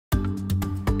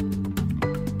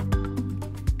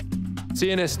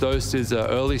CNS Dose is an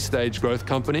early-stage growth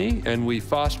company, and we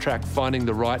fast-track finding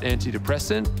the right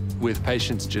antidepressant with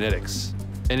patients' genetics.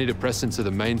 Antidepressants are the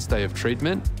mainstay of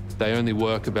treatment. They only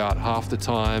work about half the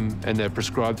time, and they're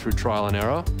prescribed through trial and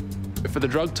error. For the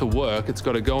drug to work, it's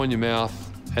got to go in your mouth,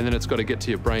 and then it's got to get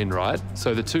to your brain, right?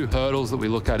 So the two hurdles that we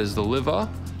look at is the liver,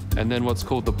 and then what's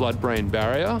called the blood-brain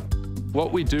barrier.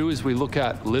 What we do is we look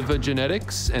at liver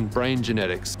genetics and brain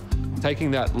genetics.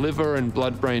 Taking that liver and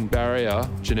blood-brain barrier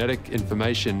genetic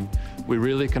information, we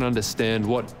really can understand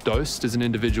what dose does an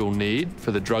individual need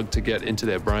for the drug to get into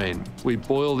their brain. We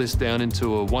boil this down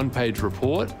into a one-page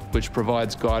report, which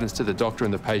provides guidance to the doctor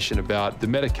and the patient about the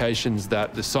medications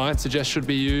that the science suggests should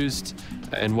be used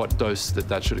and what dose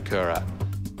that should occur at.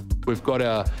 We've got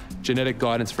our genetic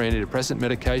guidance for antidepressant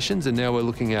medications, and now we're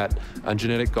looking at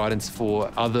genetic guidance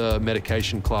for other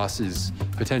medication classes,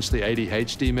 potentially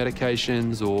ADHD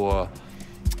medications or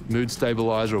mood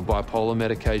stabilizer or bipolar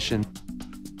medication.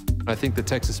 I think the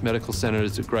Texas Medical Center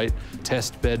is a great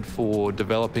test bed for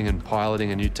developing and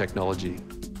piloting a new technology.